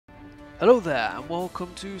Hello there, and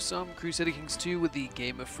welcome to some Crusader Kings 2 with the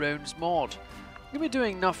Game of Thrones mod. I'm going to be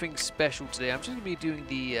doing nothing special today. I'm just going to be doing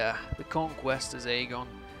the Conquest as Aegon.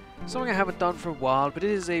 Something I haven't done for a while, but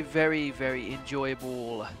it is a very, very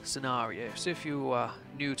enjoyable scenario. So if you are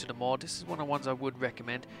new to the mod, this is one of the ones I would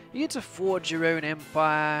recommend. You get to forge your own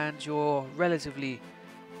empire, and you're relatively,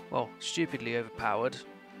 well, stupidly overpowered.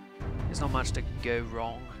 There's not much that can go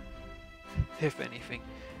wrong, if anything.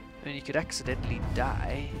 I mean, you could accidentally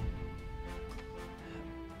die.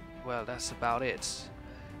 Well, that's about it.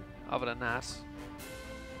 Other than that,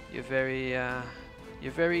 you're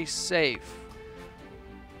very safe.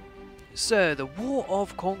 So, the War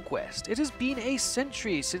of Conquest. It has been a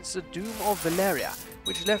century since the doom of Valyria,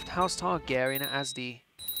 which left House Targaryen as the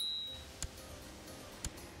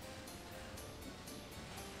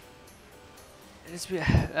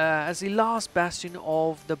last bastion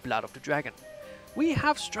of the blood of the dragon. We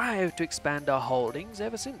have strived to expand our holdings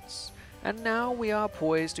ever since, and now we are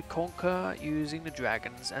poised to conquer using the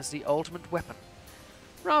dragons as the ultimate weapon,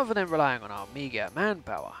 rather than relying on our meager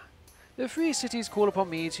manpower. The three cities call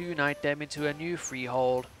upon me to unite them into a new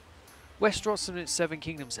freehold. Westeros and its 7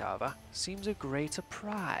 kingdoms, however, seems a greater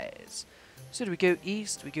prize. So do we go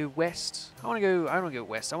east? Do we go west? I don't want to go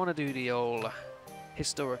west. I want to do the old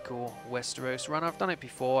historical Westeros run. I've done it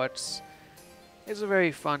before. It's a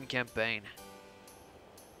very fun campaign.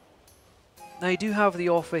 Now you do have the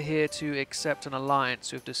offer here to accept an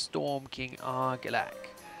alliance with the Storm King Argilac,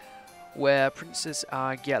 where Princess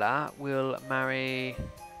Argella will marry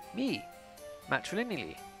me,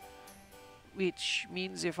 matrilineally. Which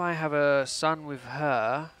means if I have a son with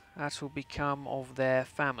her, that will become of their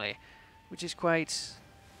family, which is quite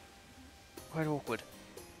awkward.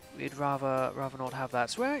 We'd rather not have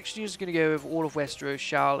that. So we're actually just going to go with all of Westeros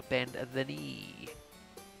shall bend the knee.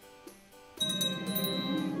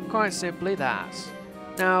 Quite simply that.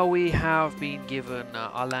 Now we have been given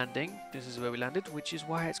our landing. This is where we landed, which is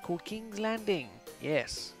why it's called King's Landing.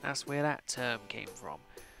 Yes, that's where that term came from.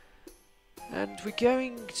 And we're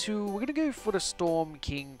going to go for the Storm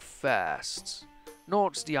King first,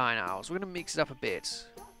 not the Iron Owls. We're going to mix it up a bit.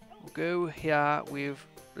 We'll go here with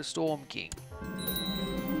the Storm King.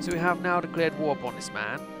 So we have now declared war upon this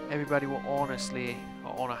man. Everybody will honorably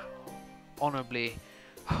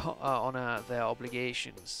honor their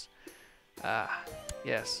obligations.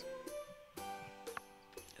 Yes.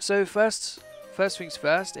 So first things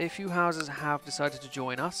first, a few houses have decided to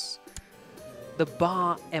join us. The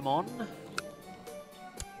Bar Aemon,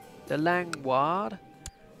 the Langward,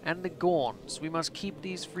 and the Gaunts. We must keep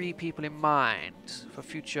these 3 people in mind for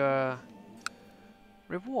future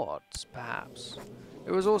rewards, perhaps.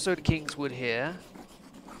 There was also the Kingswood here.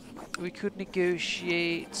 We could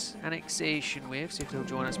negotiate annexation with, see if they'll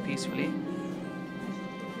join us peacefully.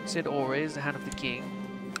 Sid Ores, the Hand of the King.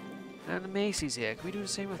 And the Macy's here. Can we do the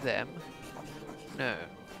same with them? No.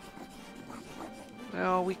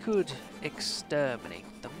 Well, we could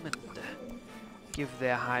exterminate them and give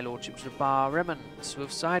their High Lordship to the Bar Remnants who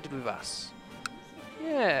have sided with us.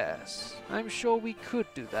 Yes, I'm sure we could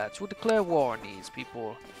do that. We'll declare war on these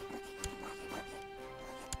people.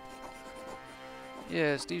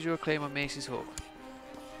 Yes, these are a claim on Macy's Hook.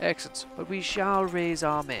 Excellent, but we shall raise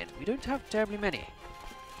our men. We don't have terribly many.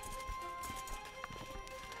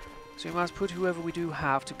 So we must put whoever we do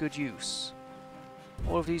have to good use.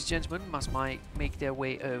 All of these gentlemen must make their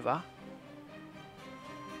way over.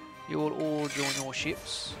 You will all join your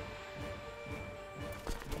ships.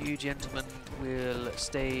 You gentlemen will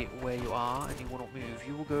stay where you are and you will not move.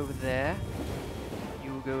 You will go over there.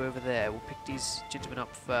 You will go over there. We'll pick these gentlemen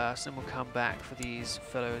up first, and we'll come back for these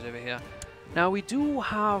fellows over here. Now we do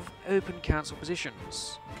have open council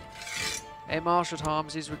positions. A marshal at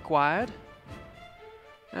arms is required,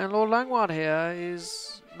 and Lord Langward here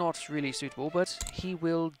is not really suitable, but he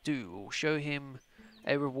will do. We'll show him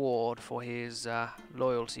a reward for his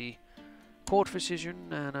loyalty. Court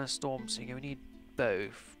physician and a storm singer. We need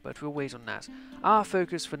both, but we'll wait on that. Our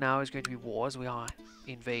focus for now is going to be wars. We are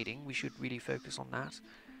invading. We should really focus on that.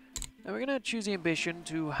 And we're going to choose the ambition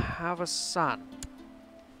to have a son.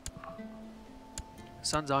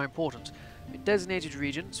 Sons are important. In designated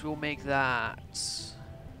regents, we'll make that...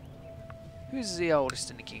 Who's the oldest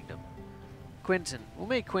in the kingdom? Quentin. We'll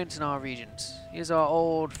make Quentin our regent. He's our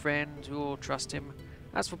old friend. We'll trust him.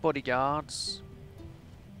 As for bodyguards,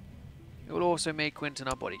 we'll also make Quentin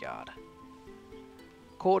our bodyguard.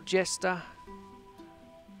 Court jester.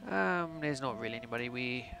 There's not really anybody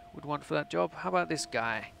we would want for that job. How about this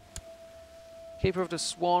guy? Keeper of the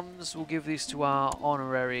Swans. We'll give these to our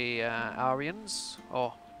honorary Aryans,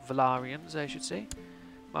 or Valarians, I should say.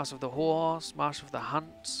 Master of the Horse, Master of the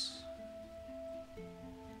Hunt.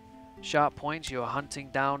 Sharp point, you are hunting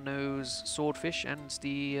down those swordfish and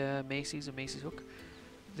the maces of Mace's Hook.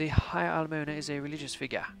 The High Almona is a religious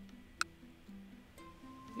figure.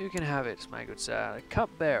 You can have it, my good sir. A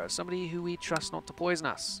cupbearer, somebody who we trust not to poison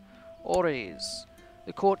us. Ores,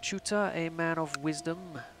 the court tutor, a man of wisdom,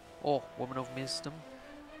 or woman of wisdom.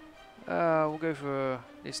 We'll go for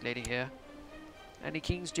this lady here. And the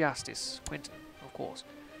King's Justice, Quentin, of course.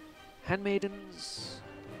 Handmaidens,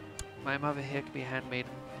 my mother here could be a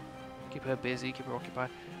handmaiden. Keep her busy, keep her occupied.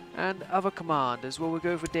 And other commanders, well, we'll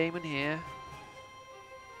go for Damon here.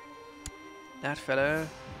 That fellow.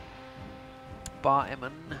 Bar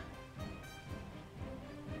Emmon.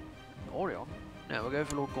 Orion? No, we'll go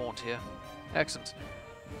for Lord Gaunt here. Excellent.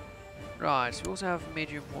 Right, so we also have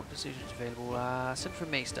major important decisions available. Send for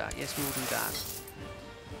Maester. Yes, we will do that.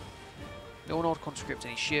 We will not conscript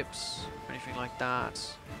any ships or anything like that.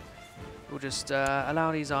 We'll just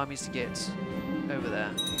allow these armies to get over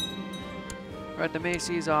there. Right, the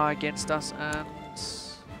Maces are against us, and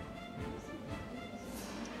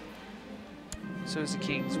so is the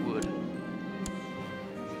King's Wood.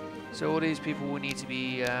 So all these people will need to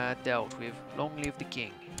be dealt with. Long live the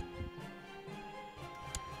King.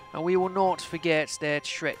 And we will not forget their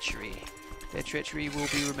treachery. Their treachery will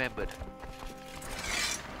be remembered.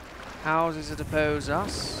 Houses that oppose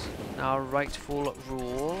us, our rightful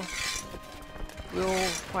rule, will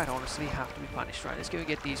quite honestly have to be punished. Right, let's go and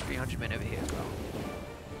get these 300 men over here as well.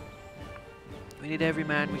 We need every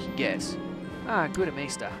man we can get. Ah, good, a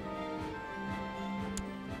Maester.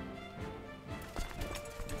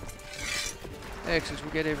 Excellent,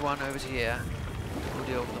 we'll get everyone over to here. We'll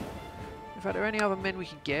deal with them. In fact, are there any other men we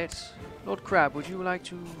can get? Lord Crab, would you like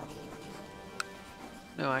to...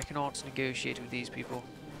 No, I cannot negotiate with these people.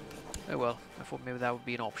 Oh well, I thought maybe that would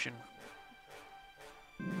be an option.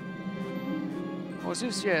 What's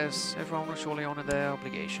this? Yes, everyone will surely honour their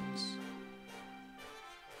obligations.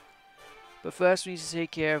 But first we need to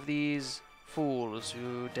take care of these fools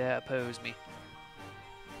who dare oppose me.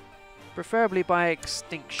 Preferably by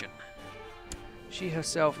extinction. She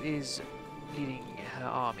herself is leading her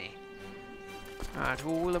army. Alright,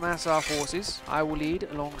 we'll amass our forces. I will lead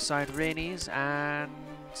alongside Rhaenys and...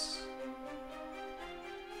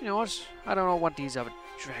 You know what? I don't want these other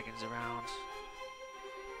dragons around.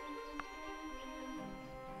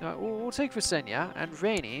 We'll take Visenya, and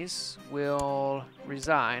Rhaenys will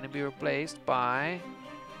resign and be replaced by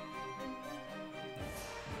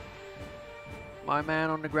my man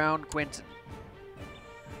on the ground, Quentin.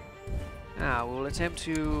 Now, we'll attempt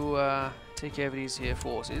to take care of these here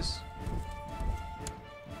forces.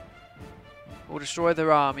 We'll destroy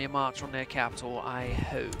their army and march on their capital, I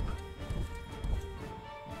hope.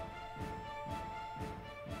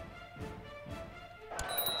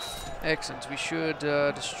 Excellent, we should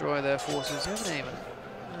destroy their forces. Do you have a name?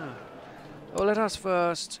 Oh. Well, let us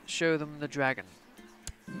first show them the dragon.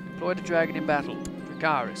 Employ the dragon in battle.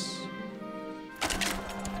 Dracarys.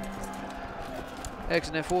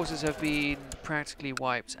 Excellent, their forces have been practically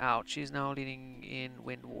wiped out. She's now leading in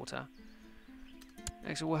Windwater.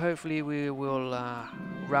 Excellent, well, hopefully we will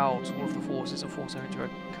rout all of the forces and force her into her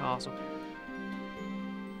castle.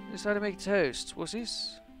 Decide to make a toast. What's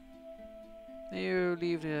this? You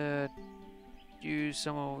leave the... Use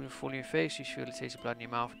some of your fall in your face, you feel the taste of blood in your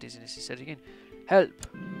mouth, dizziness is setting in. Help!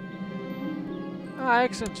 Ah,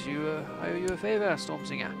 excellent. I owe you a favour,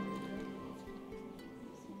 Stormsinger.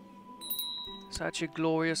 Such a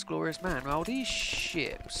glorious, glorious man. Well, these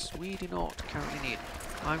ships, we do not currently need.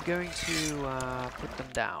 I'm going to put them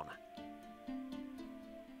down.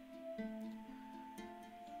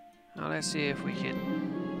 Now let's see if we can...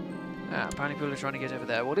 apparently people are trying to get over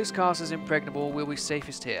there. Well, this castle is impregnable. We'll be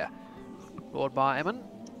safest here. Lord Bar Emmon,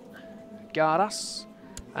 guard us,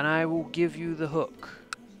 and I will give you the hook.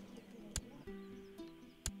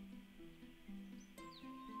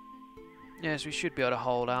 Yes, we should be able to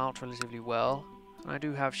hold out relatively well. I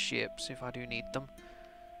do have ships if I do need them.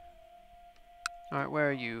 Alright, where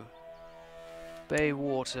are you? Bay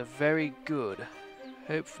Water, very good.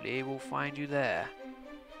 Hopefully we'll find you there.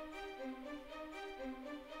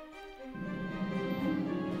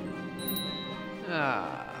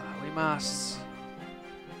 We must.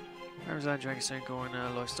 Amazon Dragon Stone going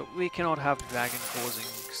livestock. We cannot have the dragon causing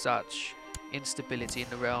such instability in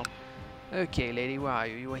the realm. Okay, lady, where are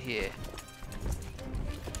you? You are here.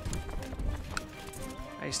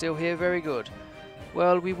 Are you still here? Very good.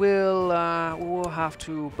 Well, we will have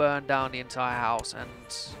to burn down the entire house, and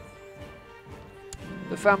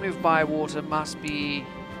the family of Bywater must be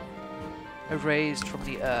erased from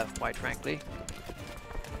the earth, quite frankly.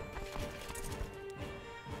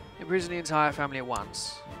 Imprison the entire family at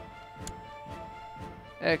once.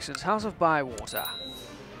 Excellent. House of Bywater.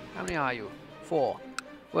 How many are you? 4.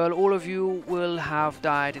 Well, all of you will have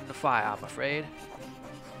died in the fire, I'm afraid.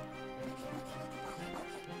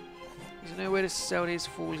 Is there no way to sell these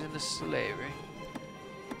fools into slavery?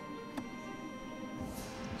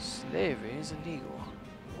 Slavery is illegal.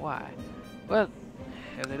 Why? Well,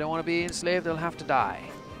 if they don't want to be enslaved, they'll have to die.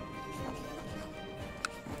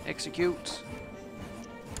 Execute.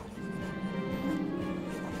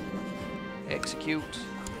 Execute.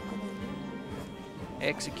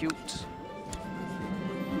 Execute.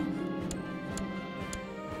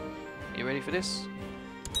 You ready for this?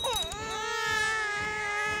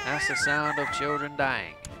 That's the sound of children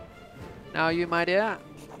dying. Now you, my dear,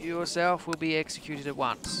 you yourself will be executed at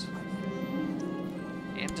once.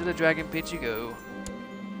 Into the dragon pit you go.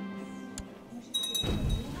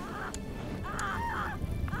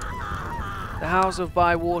 The House of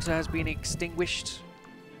Bywater has been extinguished,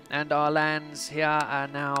 and our lands here are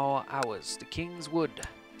now ours. The King's Wood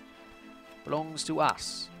belongs to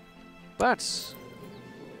us. But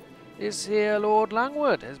this here Lord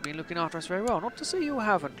Langwood has been looking after us very well. Not to say you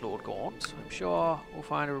haven't, Lord Gaunt. I'm sure we'll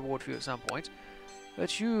find a reward for you at some point.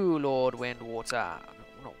 But you, Lord Windwater,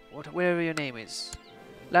 no, whatever your name is,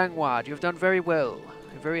 Langward, you've done very well.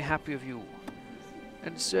 I'm very happy of you.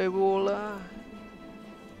 And so we'll,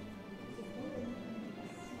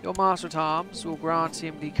 your Master at Arms will grant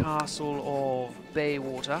him the castle of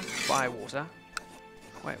Bywater.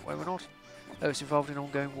 Wait, we're not? Oh, it's involved in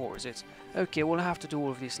ongoing war, is it? Okay, we'll have to do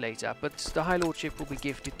all of this later, but the High Lordship will be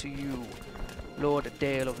gifted to you, Lord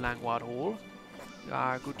Dale of Langward Hall. You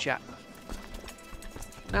are a good chap.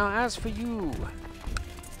 Now, as for you,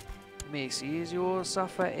 Macy's, you'll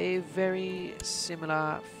suffer a very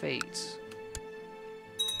similar fate.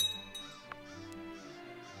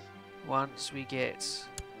 Once we get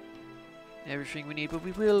everything we need, but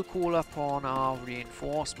we will call upon our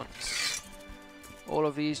reinforcements. All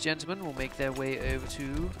of these gentlemen will make their way over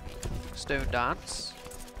to Stone Dance.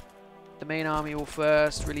 The main army will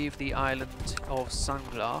first relieve the island of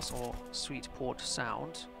Sunglass, or Sweetport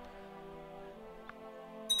Sound.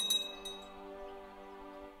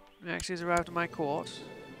 Actually has arrived at my court.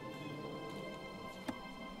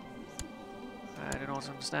 I do not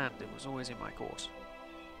understand. It was always in my court.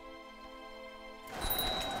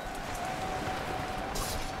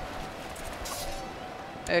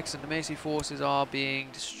 Excellent. The Macy forces are being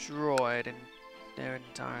destroyed in their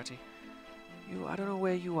entirety. I don't know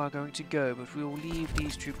where you are going to go, but we will leave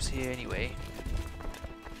these troops here anyway.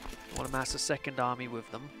 We'll amass a second army with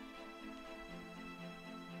them.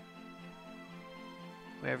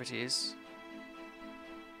 Wherever it is.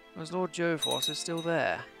 As Lord Jofoss is still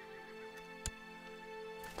there.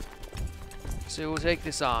 So we'll take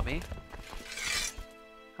this army.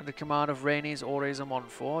 Under command of Rhaenys Ores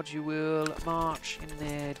Montfort, you will march in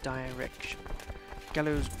their direction.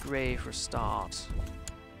 Gallows Grey for a start.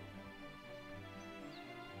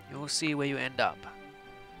 You'll see where you end up.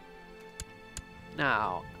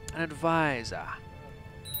 Now, an advisor.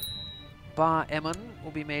 Bar Emmon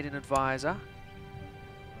will be made an advisor.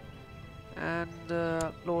 And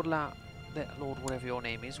Lord whatever your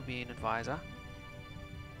name is will be an advisor.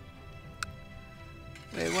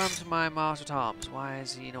 Wait, what happened to my Master at Arms? Why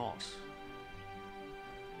is he not?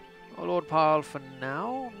 Oh, Lord Pyle for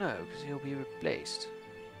now? No, because he'll be replaced.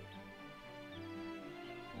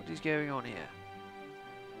 What is going on here?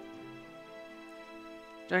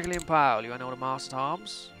 Jacqueline Pyle, you are now the Master at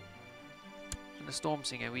Arms. And the Storm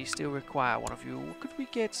Singer, we still require one of you. Could we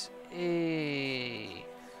get a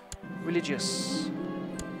religious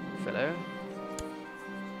fellow?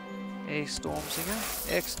 A Storm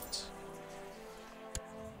Singer? Excellent.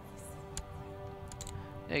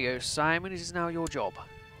 There you go, Simon, it is now your job.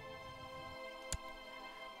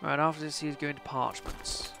 Right, after this he is going to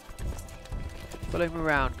Parchments. Follow him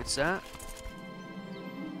around, good sir.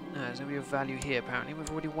 No, there's going to be a value here apparently. We've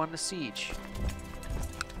already won the siege.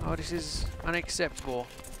 Oh, this is unacceptable.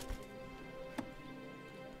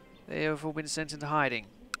 They have all been sent into hiding.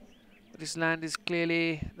 But this land is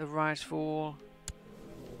clearly the rightful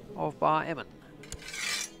of Bar Emmon.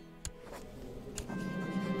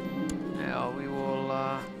 Now we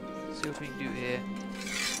will see what we can do here.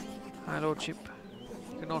 High Lordship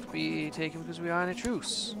cannot be taken because we are in a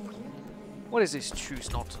truce. What is this truce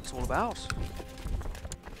nonsense all about?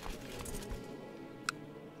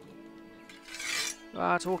 You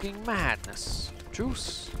are talking madness.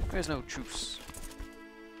 Truce? There's no truce.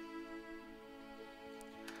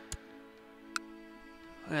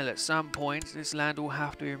 Well, at some point, this land will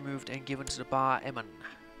have to be removed and given to the Bar Emmon.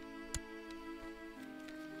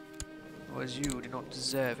 Whereas you do not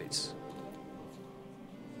deserve it.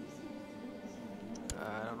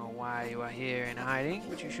 why you are here in hiding,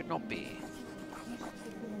 but you should not be.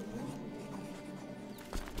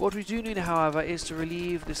 What we do need, however, is to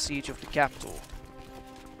relieve the siege of the capital.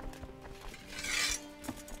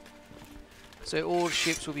 So all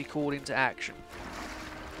ships will be called into action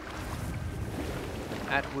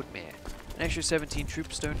at Woodmere. An extra 17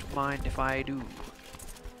 troops, don't mind if I do.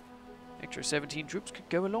 Extra 17 troops could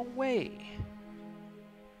go a long way.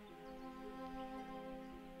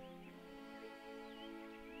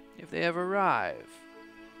 If they ever arrive,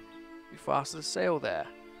 be faster to sail there.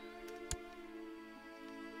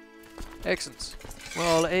 Excellent.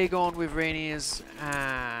 Well, Aegon with Rhaenys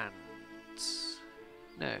and...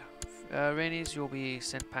 No. Rhaenys, you'll be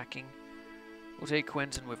sent packing. We'll take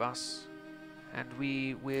Quentin with us. And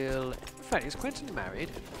we will... In fact, is Quentin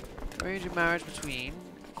married? Arrange a marriage between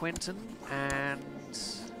Quentin and...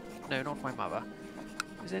 No, not my mother.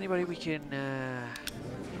 Is there anybody we can...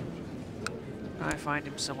 Can I find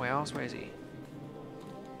him somewhere else? Where is he?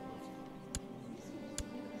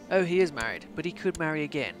 Oh, he is married, but he could marry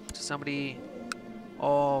again to somebody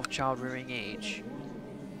of child-rearing age.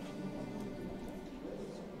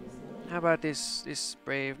 How about this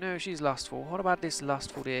brave? No, she's lustful. What about this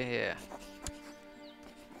lustful dear here?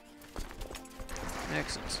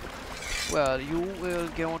 Excellent. Well, you will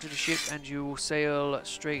go onto the ship and you will sail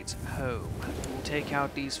straight home. We'll take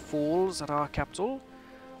out these falls at our capital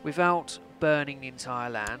without burning the entire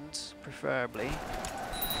land, preferably.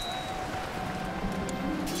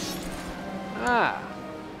 Ah,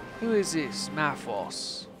 who is this?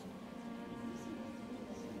 Maphos.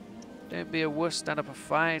 Don't be a wuss, stand up a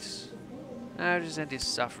fight. Now just end his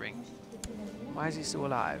suffering. Why is he still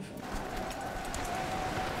alive?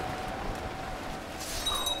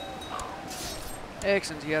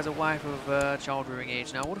 Excellent, he has a wife of child-rearing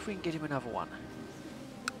age. Now what if we can get him another one?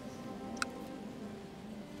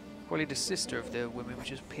 Probably the sister of the woman we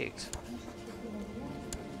just picked.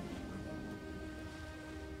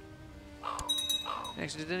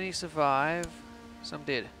 Next, did any survive? Some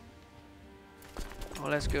did. Well,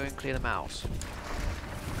 let's go and clear them out.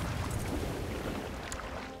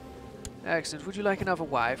 Excellent. Would you like another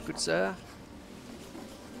wife, good sir?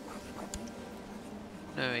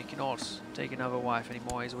 No, he cannot take another wife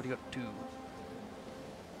anymore. He's already got 2.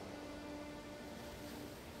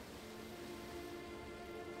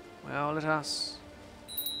 Well, let us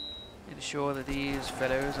ensure that these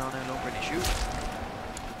fellows are no longer an issue.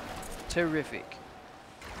 Terrific.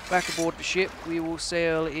 Back aboard the ship, we will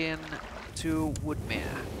sail in to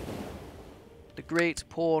Woodmere. The great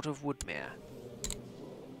port of Woodmere.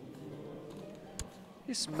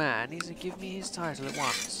 This man needs to give me his title at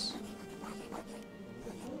once.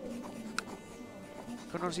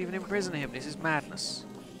 Could not even imprison him, this is madness.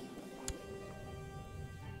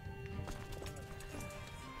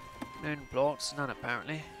 Known plots, none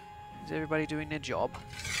apparently. Is everybody doing their job?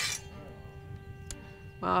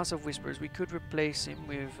 Master of Whisperers, we could replace him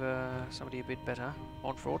with somebody a bit better.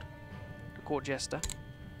 Montford, the court jester.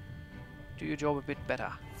 Do your job a bit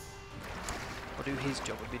better. Or do his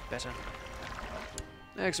job a bit better.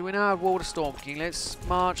 Next, so we're now at war with the Storm King. Let's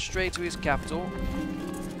march straight to his capital.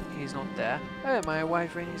 He's not there. Oh, my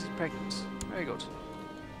wife Rhaenys is pregnant. Very good.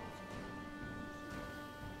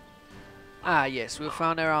 Ah, yes, we've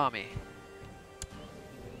found their army.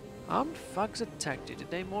 Armed thugs attacked you, did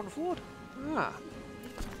they, Montford? Ah.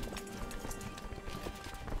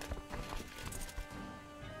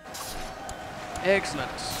 Excellent.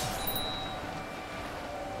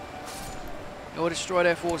 Or destroy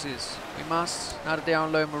their forces. We must, now that they are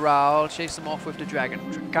on low morale, chase them off with the dragon.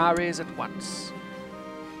 Dracarys at once.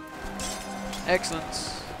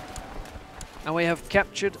 Excellent. And we have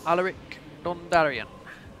captured Alaric Dondarrion.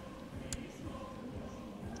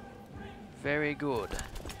 Very good.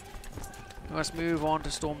 We must move on to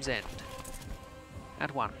Storm's End.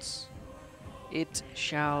 At once. It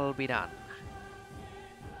shall be done.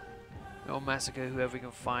 We'll massacre whoever we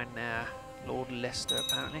can find there. Lord Leicester,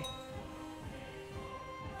 apparently.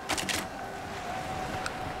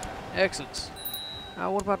 Excellent.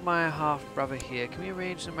 Now, what about my half-brother here? Can we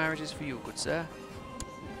arrange some marriages for you, good sir?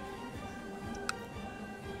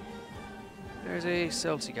 There is a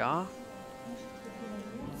Celtigar.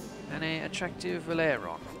 And an attractive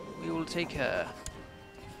Valeron. We will take her.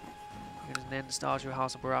 And then start your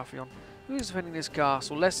House of Baratheon. Who is defending this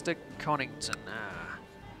castle? Leicester Connington.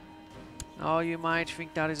 Oh, you might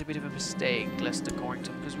think that is a bit of a mistake, Leicester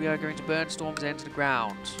Connington, because we are going to burn Storm's End to the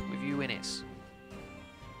ground, with you in it.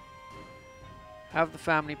 Have the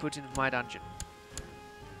family put into my dungeon.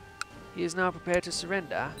 He is now prepared to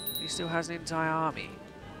surrender. He still has an entire army.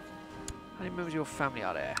 How many members of your family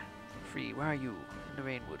are there? 3. Where are you? In the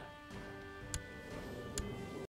Rainwood.